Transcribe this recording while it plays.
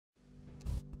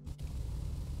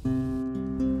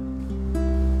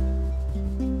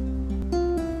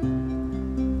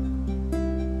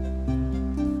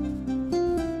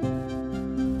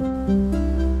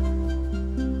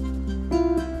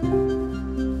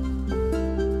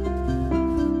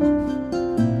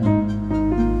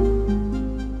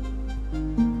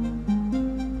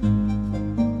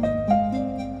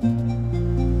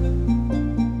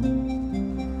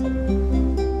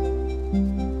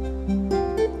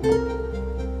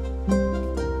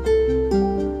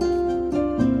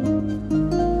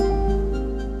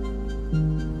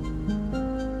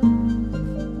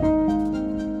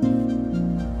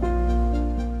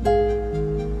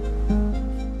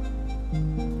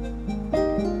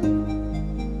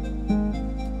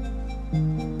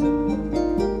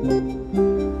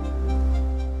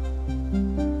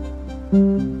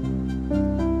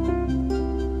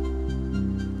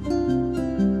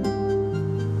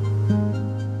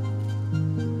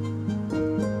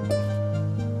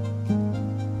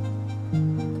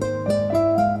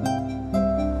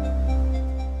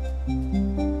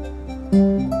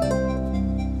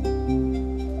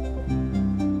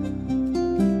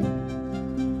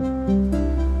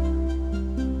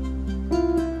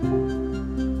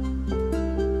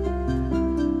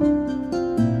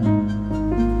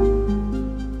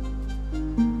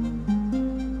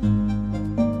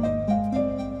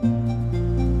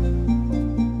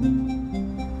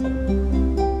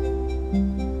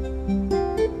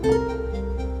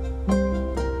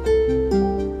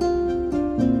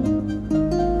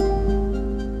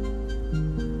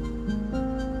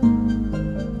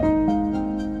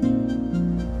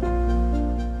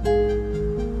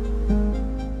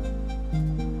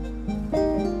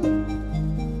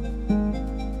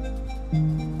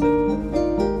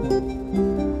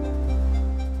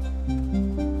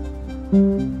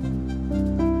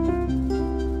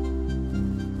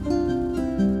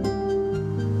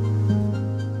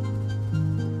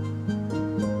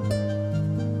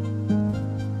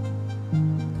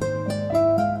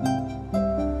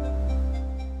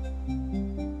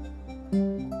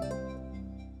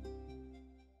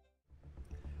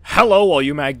Hello all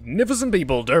you magnificent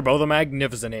people, Durbo the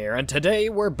Magnificent here, and today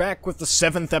we're back with the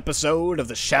 7th episode of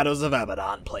the Shadows of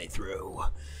Abaddon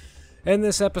playthrough. In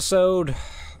this episode,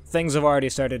 things have already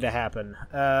started to happen.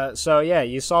 So yeah,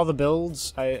 you saw the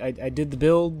builds. I did the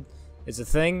build. It's a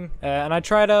thing. And I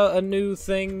tried out a new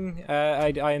thing.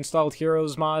 I installed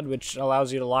Heroes mod, which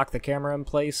allows you to lock the camera in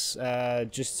place,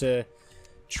 just to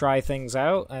try things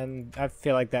out, and I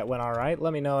feel like that went alright.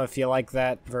 Let me know if you like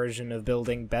that version of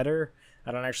building better.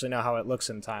 I don't actually know how it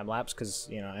looks in time-lapse, because,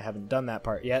 you know, I haven't done that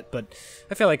part yet, but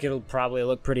I feel like it'll probably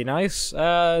look pretty nice.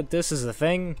 This is the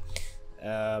thing.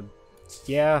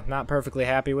 Yeah, not perfectly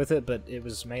happy with it, but it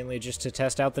was mainly just to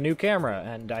test out the new camera,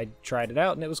 and I tried it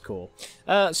out, and it was cool.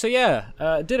 So yeah,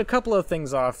 did a couple of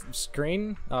things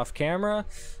off-screen, off-camera.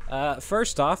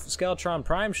 First off, Skeletron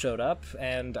Prime showed up,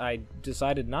 and I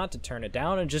decided not to turn it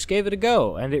down and just gave it a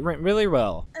go, and it went really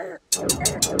well.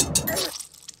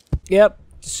 Yep.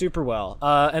 Super well.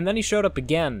 And then he showed up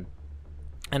again,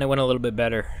 and it went a little bit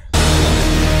better.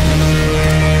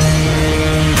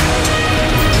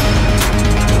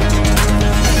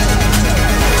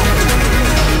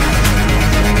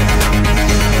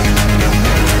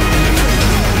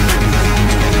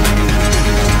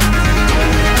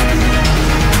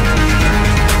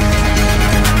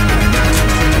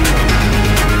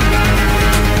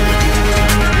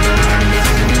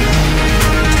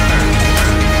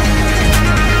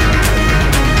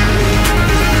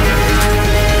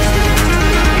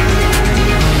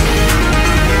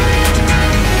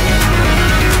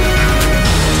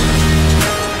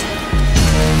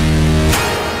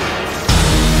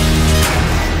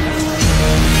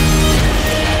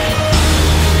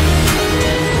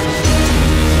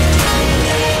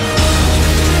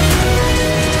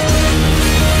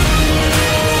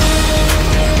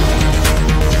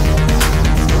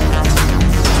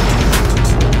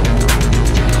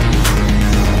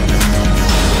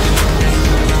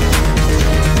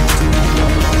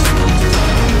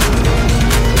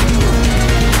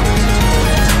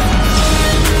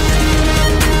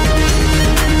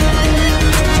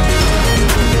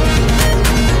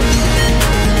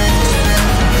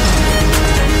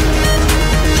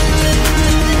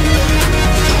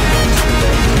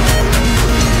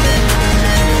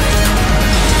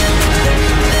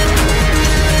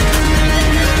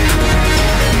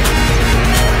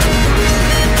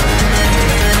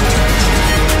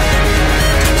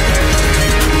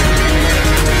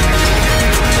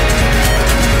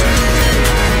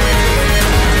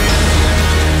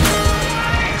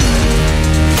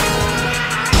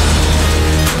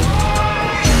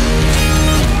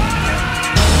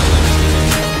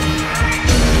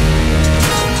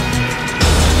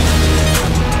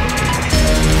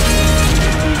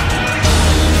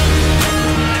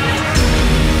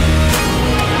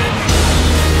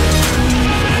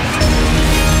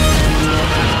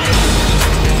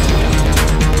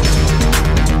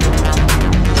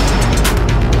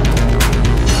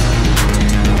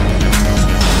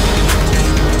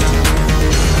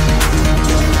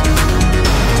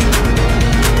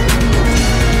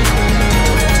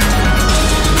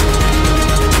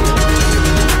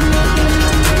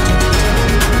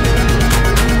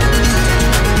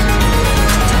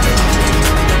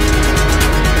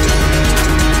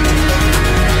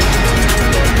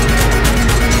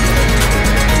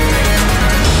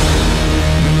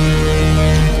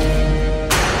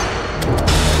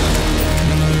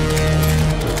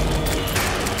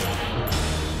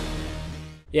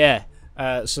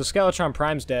 So Skeletron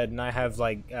Prime's dead, and I have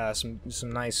like some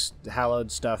nice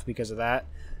hallowed stuff because of that.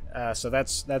 So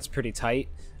that's pretty tight.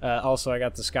 Also, I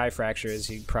got the Sky Fracture, as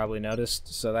you probably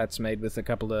noticed. So that's made with a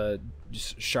couple of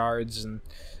shards and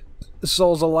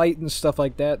Souls of Light and stuff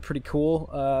like that. Pretty cool.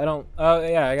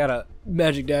 Yeah, I got a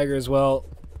Magic Dagger as well.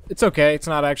 It's okay. It's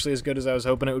not actually as good as I was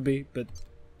hoping it would be, but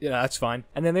yeah, that's fine.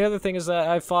 And then the other thing is that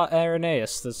I fought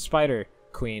Araneas, the Spider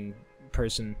Queen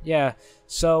person. Yeah.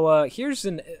 So here's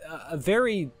a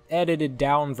very edited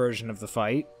down version of the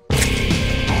fight.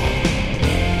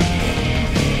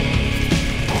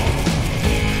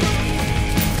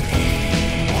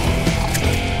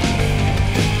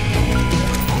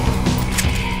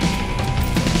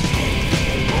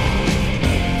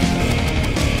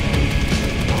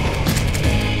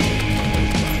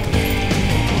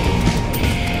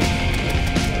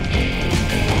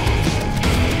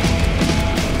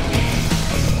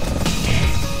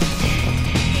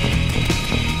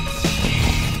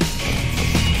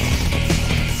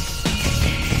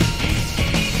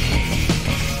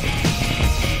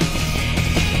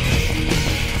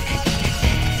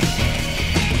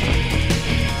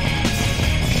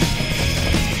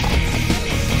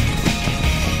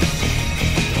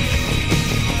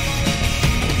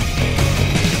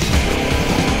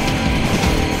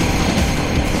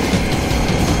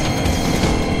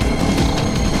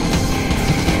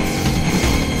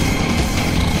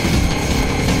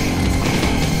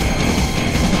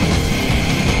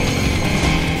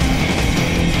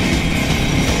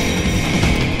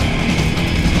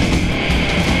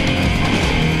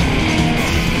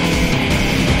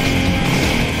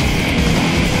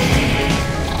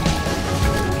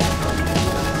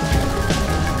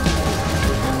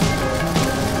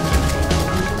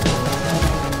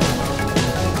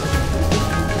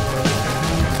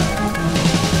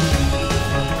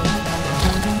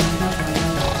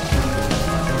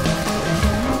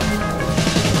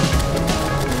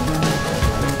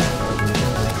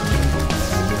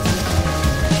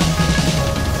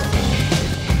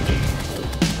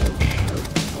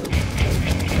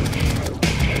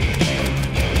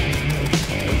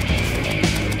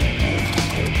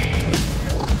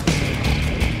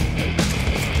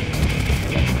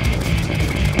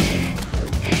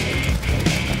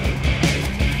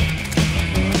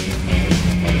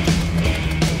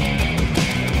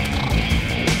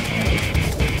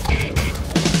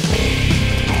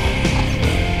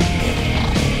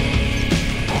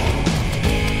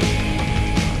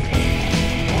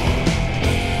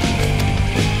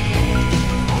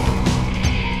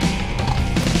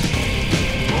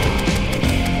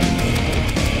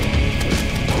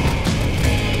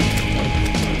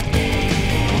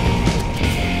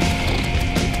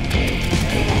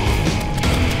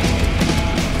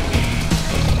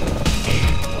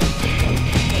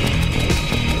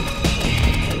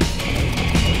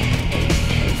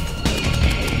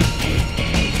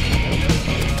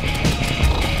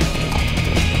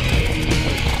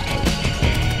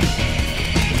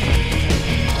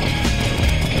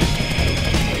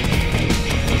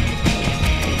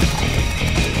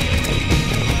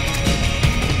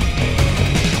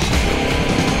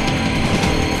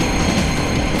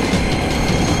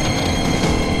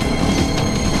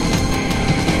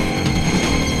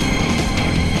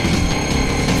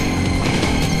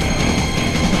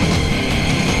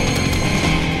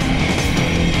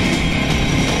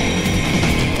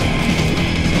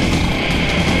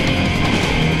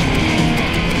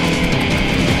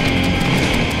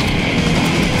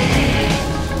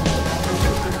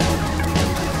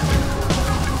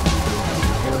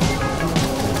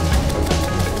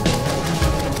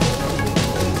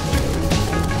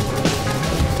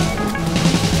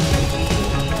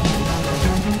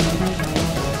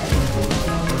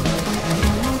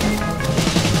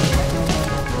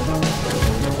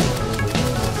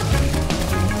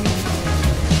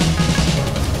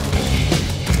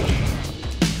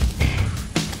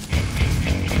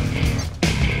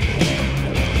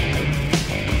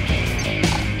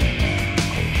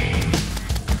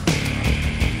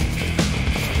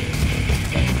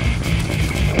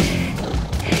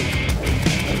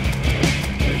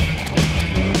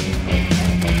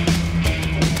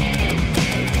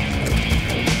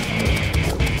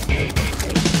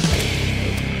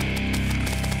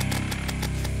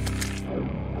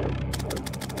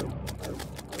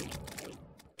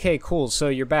 Okay, cool. So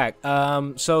you're back.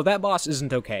 So that boss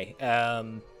isn't okay.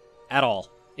 At all.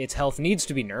 Its health needs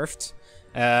to be nerfed.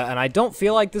 And I don't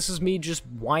feel like this is me just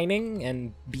whining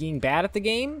and being bad at the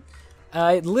game.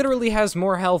 It literally has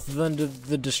more health than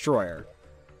the Destroyer.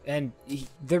 And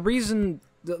the reason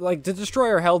like, the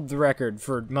Destroyer held the record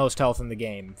for most health in the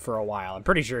game for a while. I'm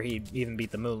pretty sure he even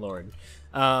beat the Moonlord.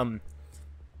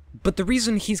 But the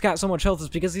reason he's got so much health is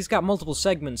because he's got multiple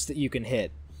segments that you can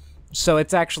hit. So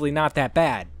it's actually not that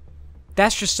bad.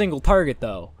 That's just single target,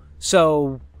 though.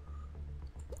 So,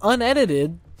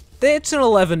 unedited, it's an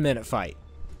 11-minute fight.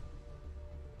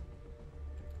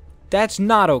 That's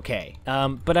not okay.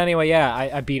 But anyway, yeah,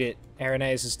 I beat it.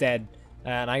 Araneas is dead.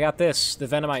 And I got this, the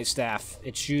Venomite Staff.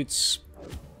 It shoots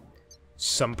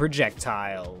some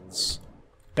projectiles.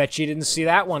 Bet you didn't see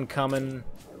that one coming.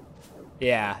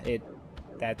 Yeah,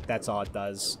 that's all it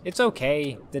does. It's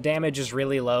okay. The damage is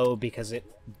really low because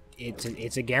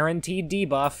it's a guaranteed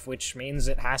debuff, which means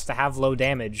it has to have low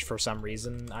damage for some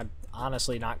reason. I'm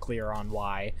honestly not clear on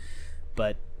why,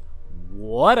 but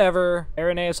whatever.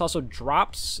 Araneas also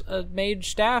drops a mage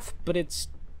staff, but it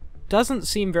doesn't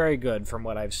seem very good from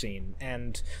what I've seen,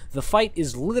 and the fight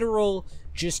is literal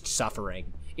just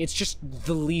suffering. It's just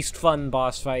the least fun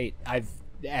boss fight I've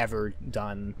ever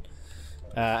done.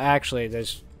 Actually,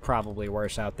 there's probably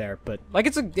worse out there, but like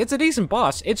it's a decent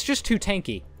boss. It's just too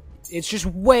tanky. It's just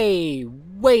way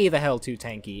the hell too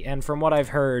tanky. And from what I've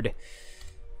heard,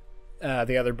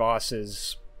 the other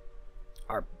bosses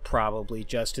are probably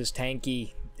just as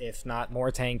tanky, if not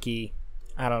more tanky.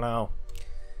 I don't know.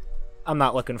 I'm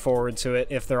not looking forward to it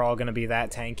if they're all going to be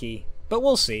that tanky, but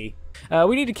we'll see.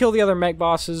 We need to kill the other mech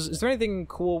bosses. Is there anything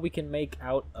cool we can make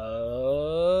out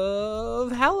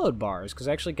of hallowed bars? Because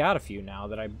I actually got a few now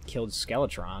that I killed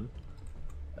Skeletron.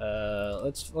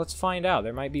 Let's find out.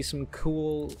 There might be some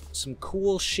cool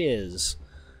shiz.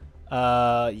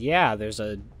 Yeah, there's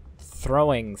a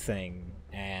throwing thing,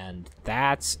 and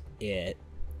that's it.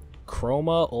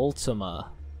 Chroma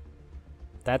Ultima.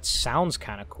 That sounds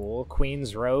kind of cool.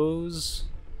 Queen's Rose.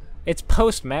 It's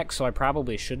post-mech, so I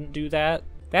probably shouldn't do that.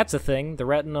 That's a thing. The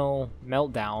Retinal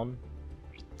Meltdown.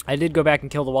 I did go back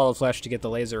and kill the Wall of Flesh to get the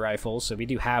laser rifle, so we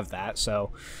do have that.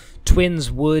 So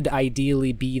twins would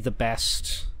ideally be the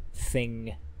best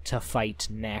thing to fight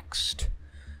next.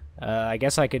 I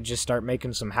guess I could just start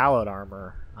making some hallowed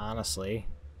armor, honestly.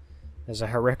 There's a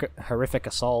horrific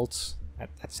assault.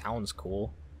 That sounds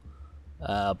cool.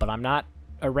 But I'm not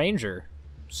a ranger,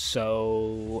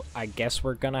 so I guess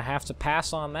we're gonna have to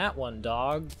pass on that one,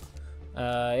 dog.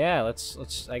 Yeah,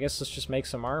 I guess let's just make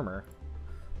some armor.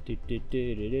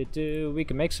 We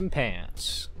can make some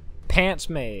pants. Pants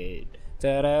made.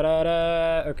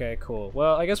 Okay, cool.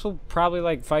 Well, I guess we'll probably,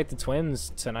 like, fight the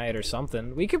twins tonight or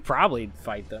something. We could probably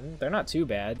fight them. They're not too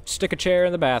bad. Stick a chair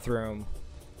in the bathroom.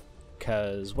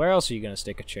 Because where else are you gonna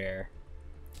stick a chair?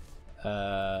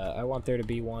 I want there to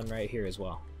be one right here as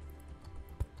well.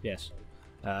 Yes.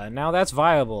 Now that's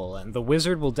viable, and the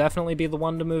wizard will definitely be the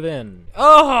one to move in.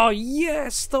 Oh,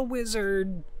 yes, the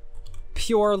wizard!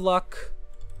 Pure luck.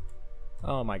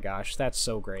 Oh my gosh, that's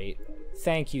so great.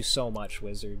 Thank you so much,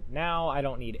 wizard. Now I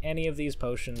don't need any of these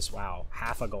potions. Wow,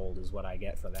 half a gold is what I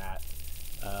get for that.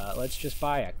 Let's just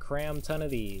buy a cram ton of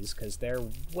these, because they're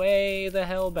way the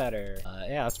hell better.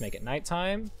 Yeah, let's make it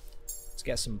nighttime. Let's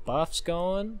get some buffs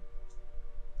going.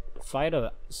 Fight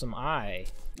some eye.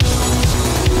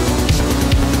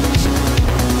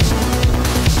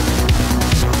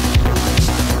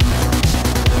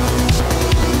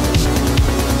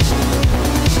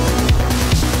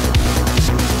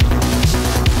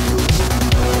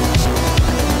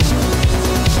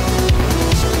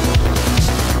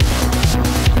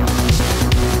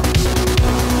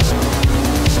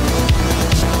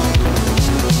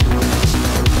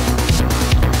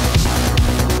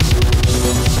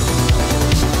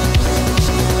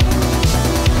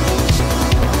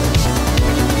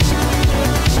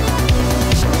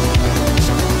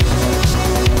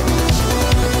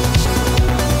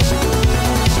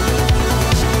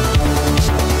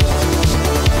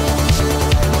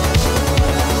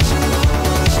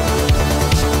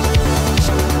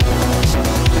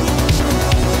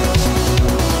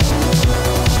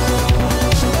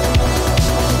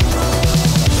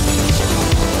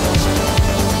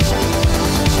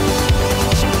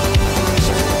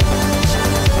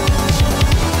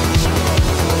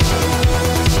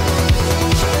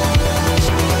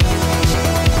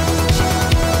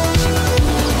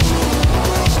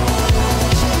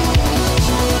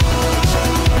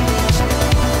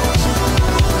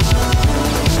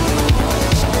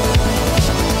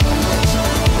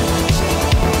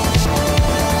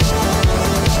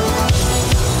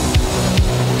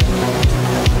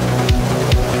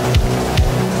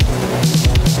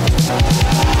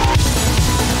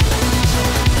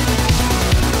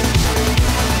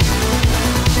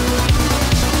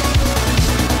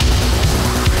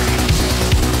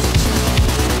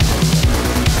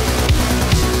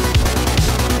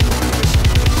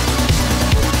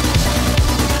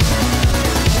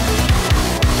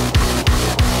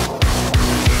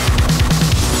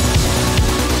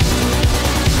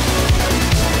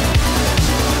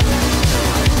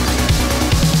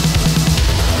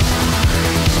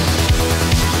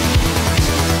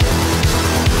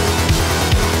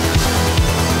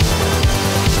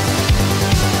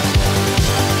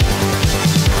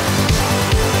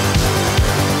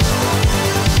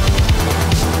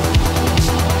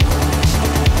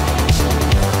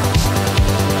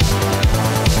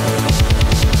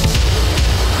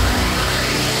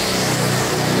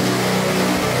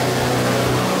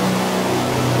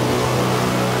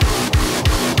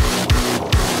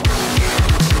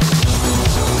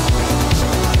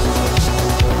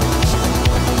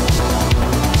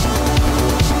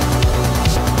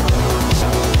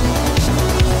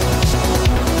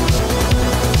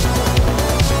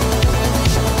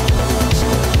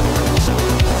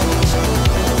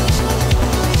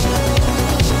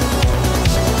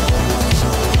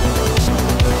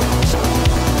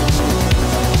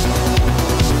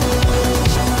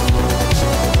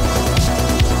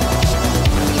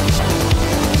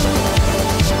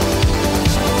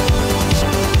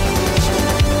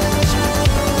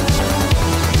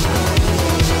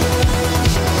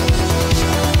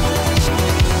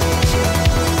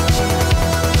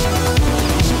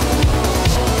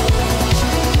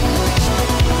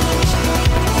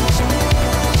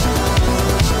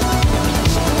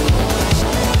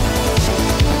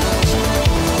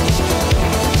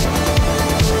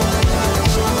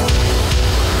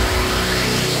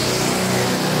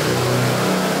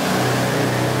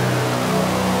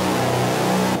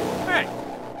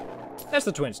 That's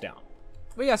the twins down.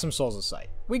 We got some souls of sight.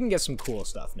 We can get some cool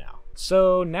stuff now.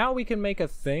 So now we can make a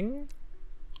thing?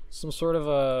 Some sort of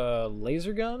a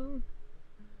laser gun?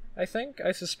 I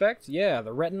suspect? Yeah,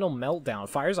 the retinal meltdown.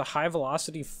 Fires a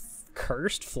high-velocity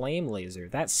cursed flame laser.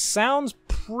 That sounds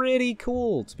pretty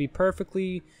cool, to be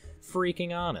perfectly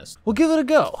freaking honest. We'll give it a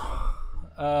go.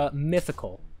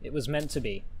 Mythical. It was meant to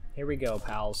be. Here we go,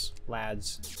 pals.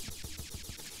 Lads.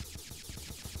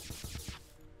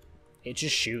 It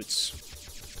just shoots.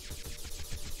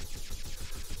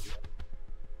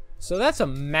 So that's a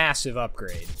massive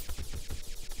upgrade.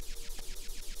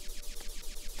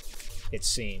 It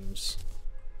seems.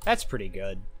 That's pretty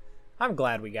good. I'm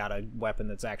glad we got a weapon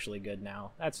that's actually good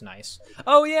now. That's nice.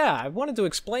 Oh yeah, I wanted to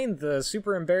explain the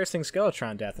super embarrassing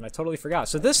Skeletron death, and I totally forgot.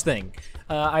 So this thing,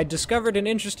 I discovered an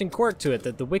interesting quirk to it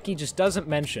that the wiki just doesn't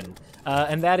mention,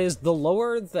 and that is the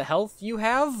lower the health you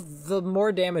have, the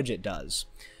more damage it does.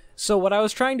 So what I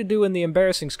was trying to do in the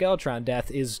embarrassing Skeletron death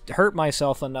is hurt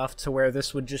myself enough to where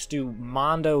this would just do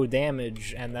mondo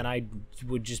damage, and then I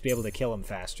would just be able to kill him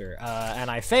faster.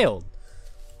 And I failed,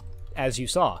 as you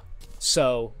saw.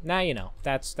 So now you know.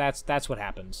 That's what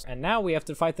happens. And now we have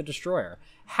to fight the Destroyer.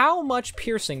 How much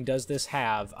piercing does this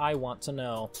have? I want to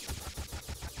know.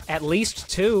 At least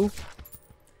 2.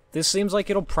 This seems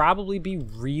like it'll probably be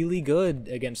really good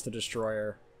against the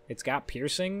Destroyer. It's got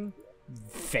piercing,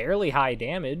 fairly high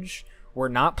damage. We're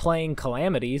not playing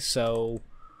Calamity, so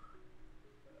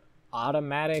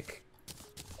automatic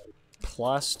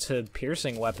plus to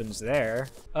piercing weapons there.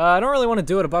 I don't really want to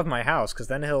do it above my house, because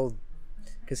then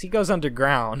because he goes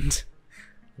underground.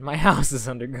 My house is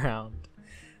underground.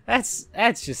 That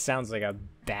just sounds like a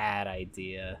bad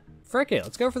idea. Frick it,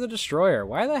 let's go for the Destroyer.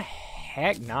 Why the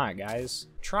heck not, guys?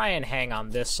 Try and hang on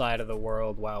this side of the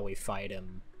world while we fight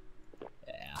him.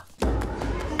 Yeah.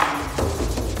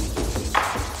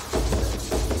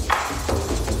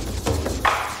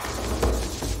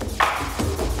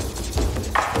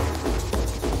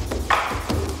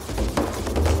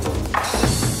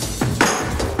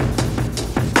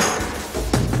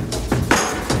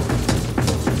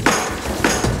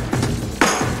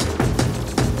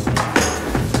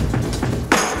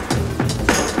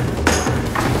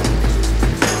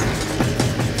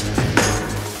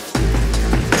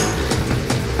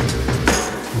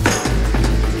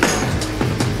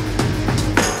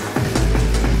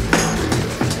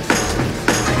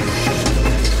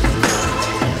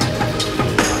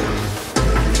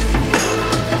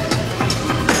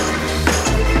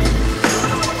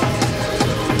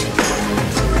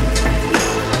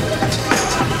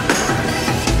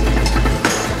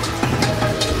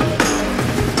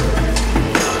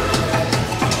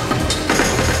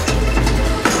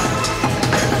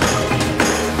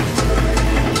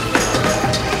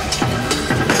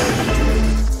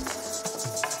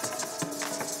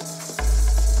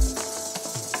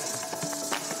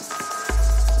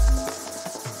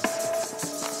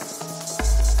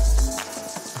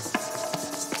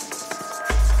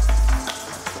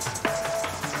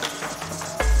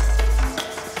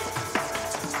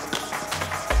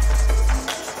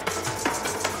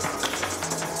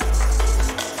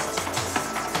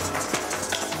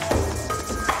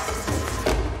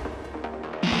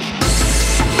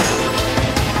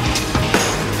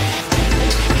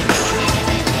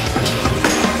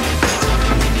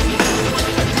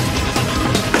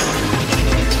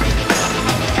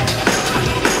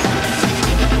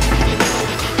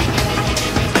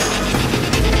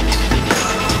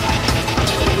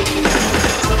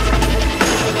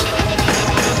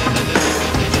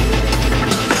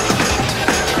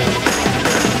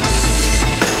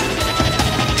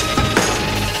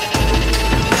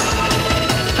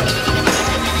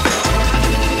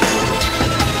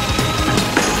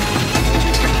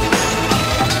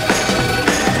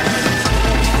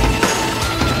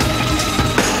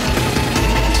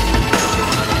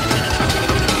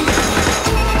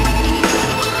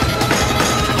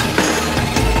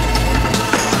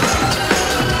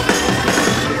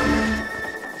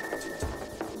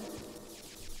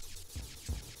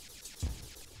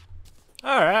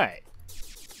 Alright.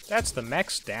 That's the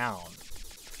mechs down.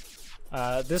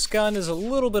 This gun is a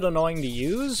little bit annoying to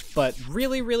use, but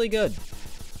really, really good.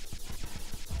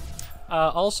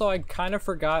 Also, I kind of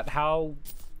forgot how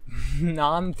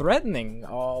non-threatening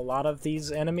a lot of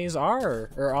these enemies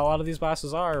are, or a lot of these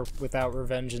bosses are, without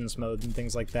Revengeance mode and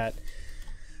things like that.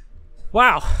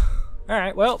 Wow.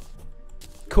 Alright, well,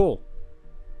 cool.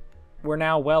 We're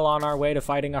now well on our way to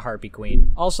fighting a Harpy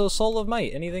Queen. Also, Soul of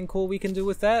Might. Anything cool we can do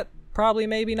with that? Probably,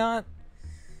 maybe not.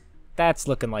 That's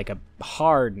looking like a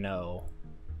hard no.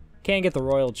 Can't get the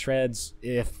Royal Treads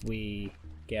if we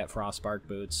get Frostbark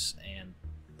boots and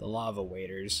the lava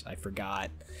waders. I forgot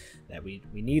that we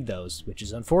need those, which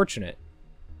is unfortunate.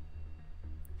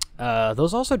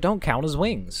 Those also don't count as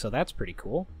wings, so that's pretty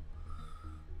cool.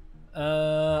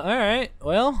 Alright,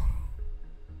 well,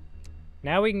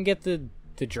 now we can get the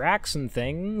Drax and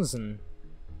things and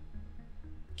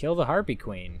kill the Harpy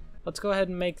Queen. Let's go ahead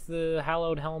and make the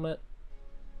Hallowed Helmet,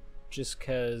 just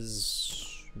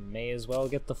because may as well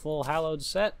get the full Hallowed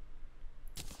set.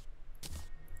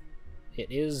 It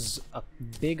is a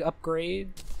big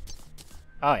upgrade.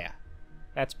 Oh yeah,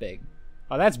 that's big.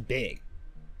 Oh, that's big.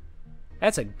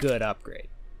 That's a good upgrade.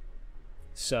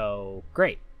 So,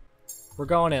 great. We're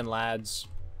going in, lads.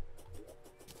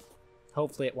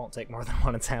 Hopefully it won't take more than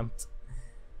one attempt.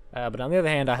 But on the other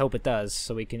hand, I hope it does,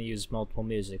 so we can use multiple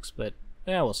musics, but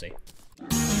yeah, we'll see.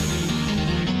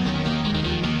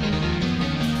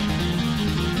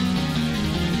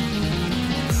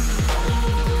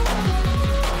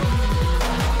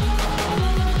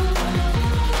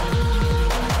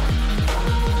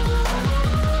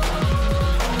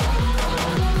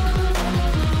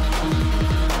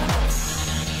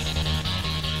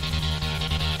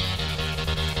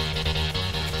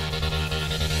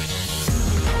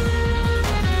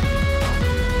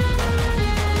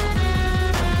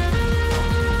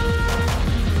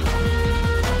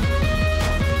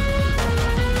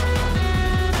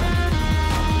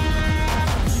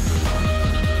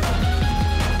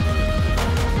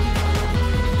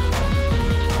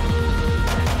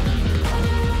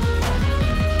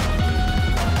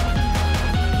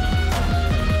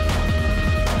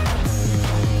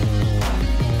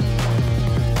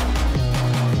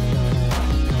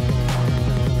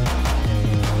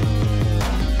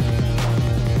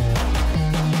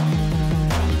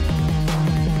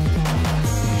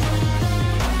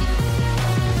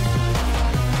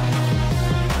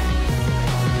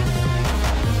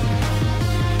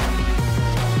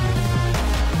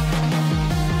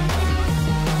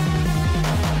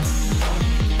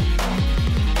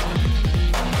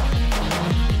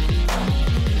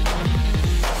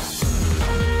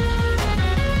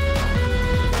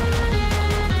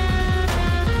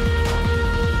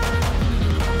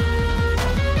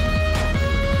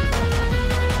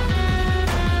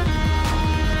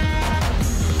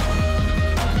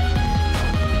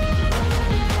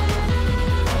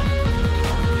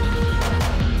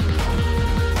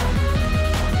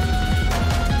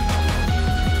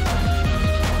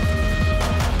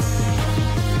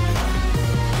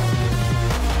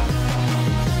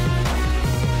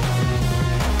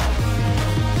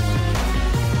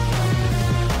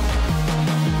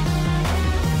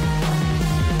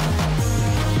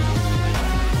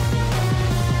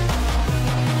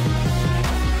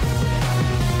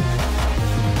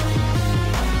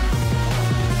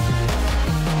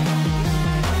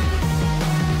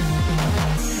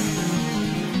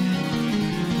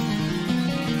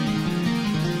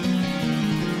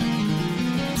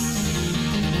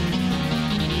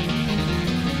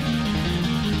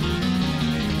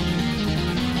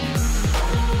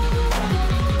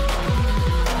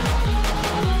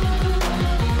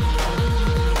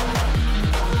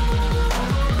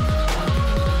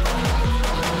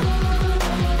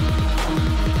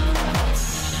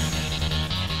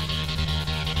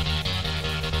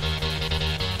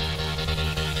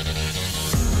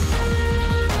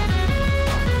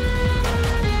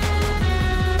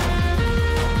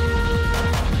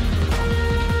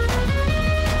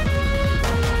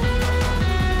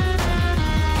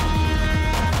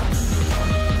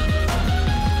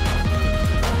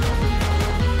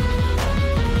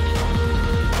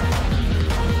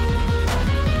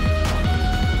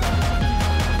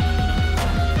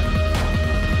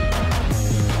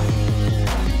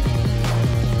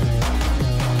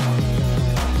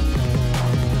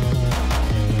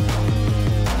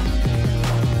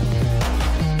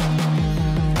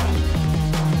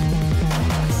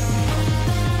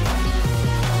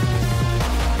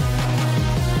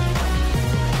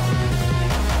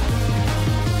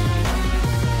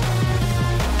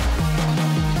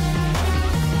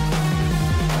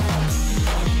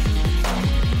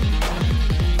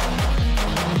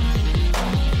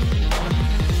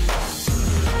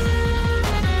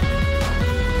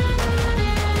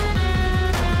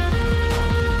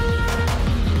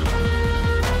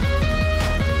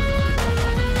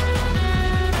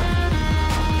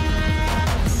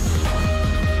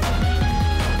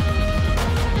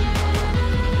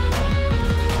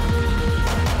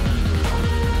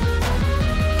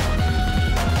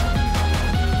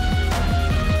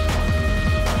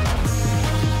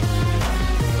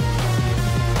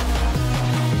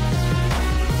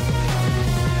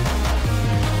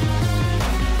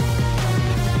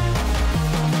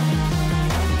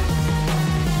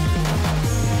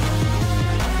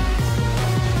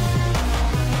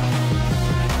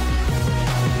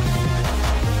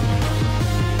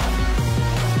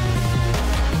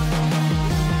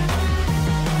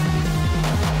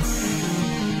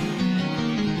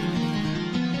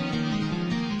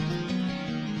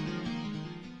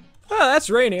 that's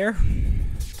Rainier.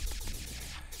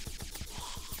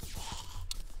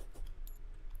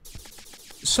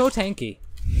 So tanky.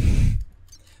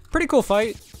 Pretty cool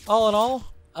fight, all in all.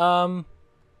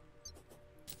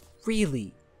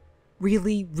 Really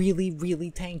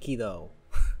tanky, though.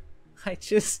 I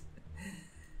just...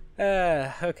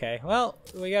 okay. Well,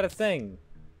 we got a thing.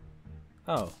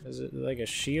 Oh, is it like a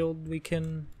shield we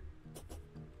can...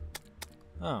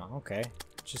 Oh, okay.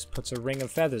 Just puts a ring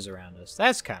of feathers around us.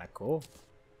 That's kind of cool.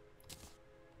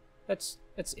 That's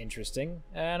interesting.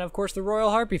 And of course the Royal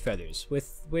Harpy feathers,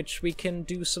 with which we can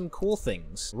do some cool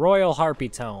things. Royal Harpy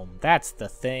Tome, that's the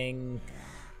thing.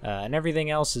 And everything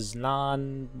else is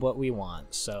what we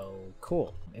want, so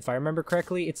cool. If I remember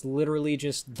correctly, it's literally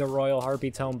just the Royal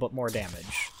Harpy Tome, but more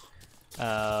damage.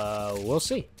 We'll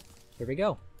see. Here we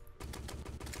go.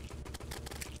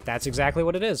 That's exactly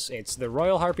what it is. It's the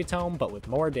Royal Harpy Tome, but with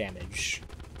more damage.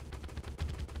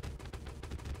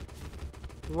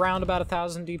 Around about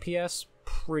 1,000 DPS.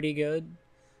 Pretty good.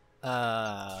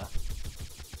 By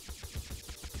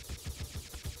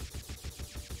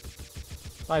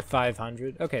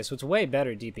 500. Okay, so it's way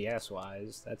better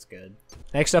DPS-wise. That's good.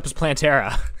 Next up is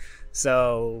Plantera.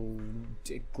 So,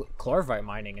 chlorophyte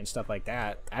mining and stuff like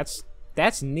that.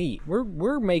 That's neat.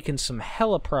 We're making some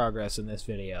hella progress in this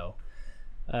video.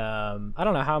 I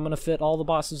don't know how I'm gonna fit all the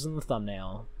bosses in the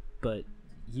thumbnail, but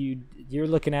you're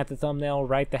looking at the thumbnail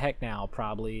right the heck now,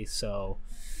 probably. So,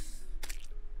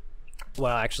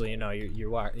 well, actually, you know, you're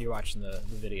watching the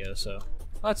video. So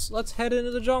let's head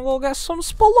into the jungle. Got some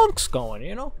spelunks going,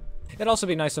 you know. It'd also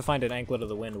be nice to find an anklet of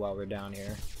the wind while we're down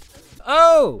here.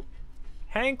 Oh,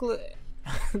 Hanklet,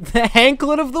 the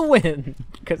Hanklet of the Wind,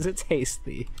 because it's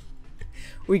hasty.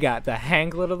 We got the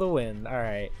Hanklet of the Wind.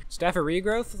 Alright. Staff of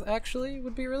Regrowth, actually,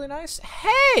 would be really nice.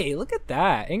 Hey, look at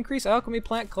that. Increase alchemy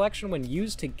plant collection when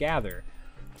used to gather.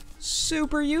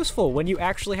 Super useful when you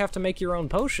actually have to make your own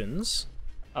potions.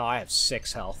 Oh, I have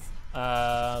 6 health.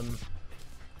 I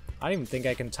don't even think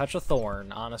I can touch a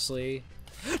thorn, honestly.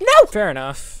 No! Fair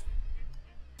enough.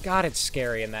 God, it's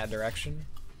scary in that direction.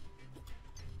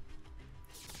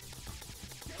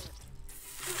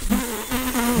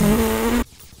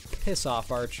 Piss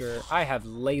off, Archer. I have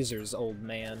lasers, old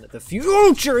man. The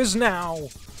future is now!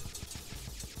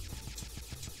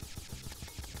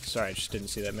 Sorry, I just didn't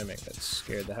see that mimic. That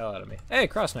scared the hell out of me. Hey,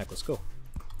 cross necklace, cool.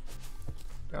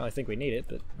 I don't really think we need it,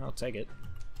 but I'll take it.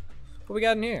 What we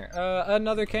got in here?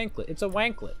 Another canklet. It's a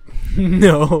wanklet.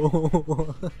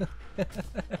 No.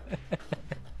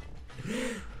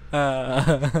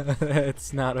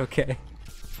 It's not okay.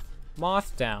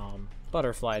 Moth down.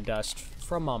 Butterfly dust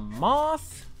from a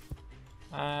moth?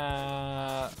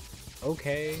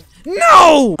 Okay.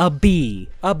 No! A bee.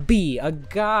 A bee. A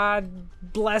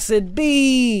god-blessed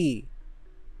bee!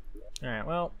 Alright,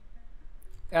 well.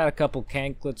 Got a couple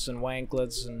canklets and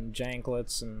wanklets and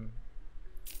janklets and...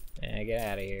 Yeah, get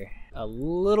out of here. A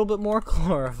little bit more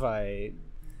chlorophyte.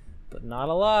 But not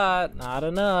a lot. Not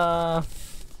enough.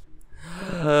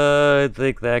 I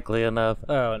think exactly enough.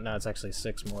 Oh, no, it's actually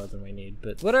 6 more than we need.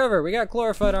 But whatever, we got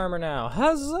chlorophyte armor now.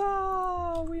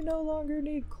 Huzzah! We no longer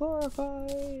need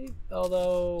chlorophyte.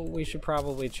 Although, we should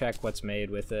probably check what's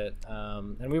made with it.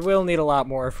 And we will need a lot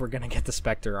more if we're going to get the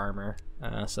Spectre armor.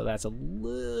 So that's a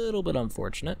little bit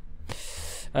unfortunate.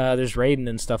 There's Raiden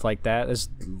and stuff like that. There's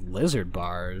lizard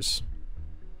bars.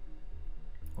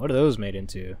 What are those made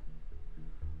into?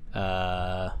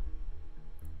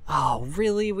 Oh,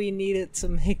 really? We need it to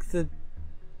make the...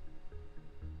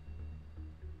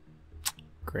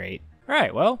 Great.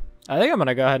 Alright, well, I think I'm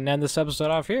gonna go ahead and end this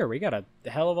episode off here. We got a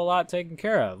hell of a lot taken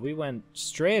care of. We went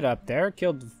straight up there,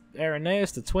 killed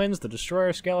Araneas, the twins, the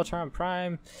Destroyer, Skeletron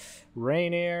Prime,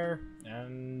 Rainier,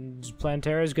 and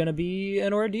Plantera's gonna be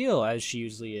an ordeal, as she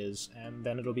usually is. And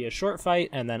then it'll be a short fight,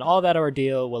 and then all that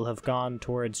ordeal will have gone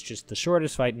towards just the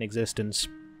shortest fight in existence,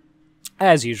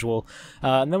 as usual.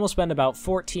 And then we'll spend about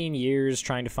 14 years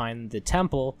trying to find the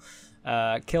temple,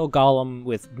 kill Gollum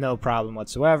with no problem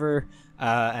whatsoever,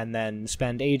 and then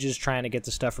spend ages trying to get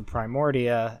the stuff for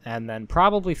Primordia, and then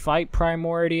probably fight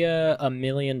Primordia a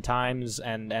million times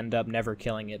and end up never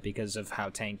killing it because of how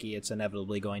tanky it's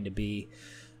inevitably going to be,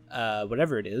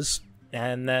 whatever it is.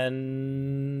 And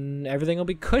then everything will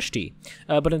be cushy.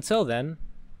 But until then,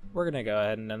 we're going to go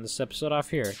ahead and end this episode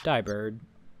off here. Die, bird.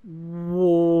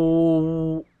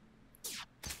 Whoa.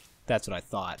 That's what I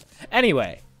thought.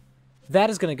 Anyway, that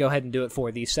is going to go ahead and do it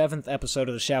for the 7th episode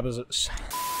of the Shadows of...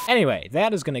 Anyway,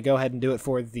 that is going to go ahead and do it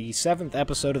for the 7th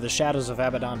episode of the Shadows of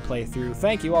Abaddon playthrough.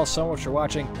 Thank you all so much for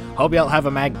watching. Hope y'all have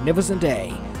a magnificent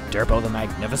day. Durbo the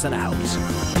Magnificent out.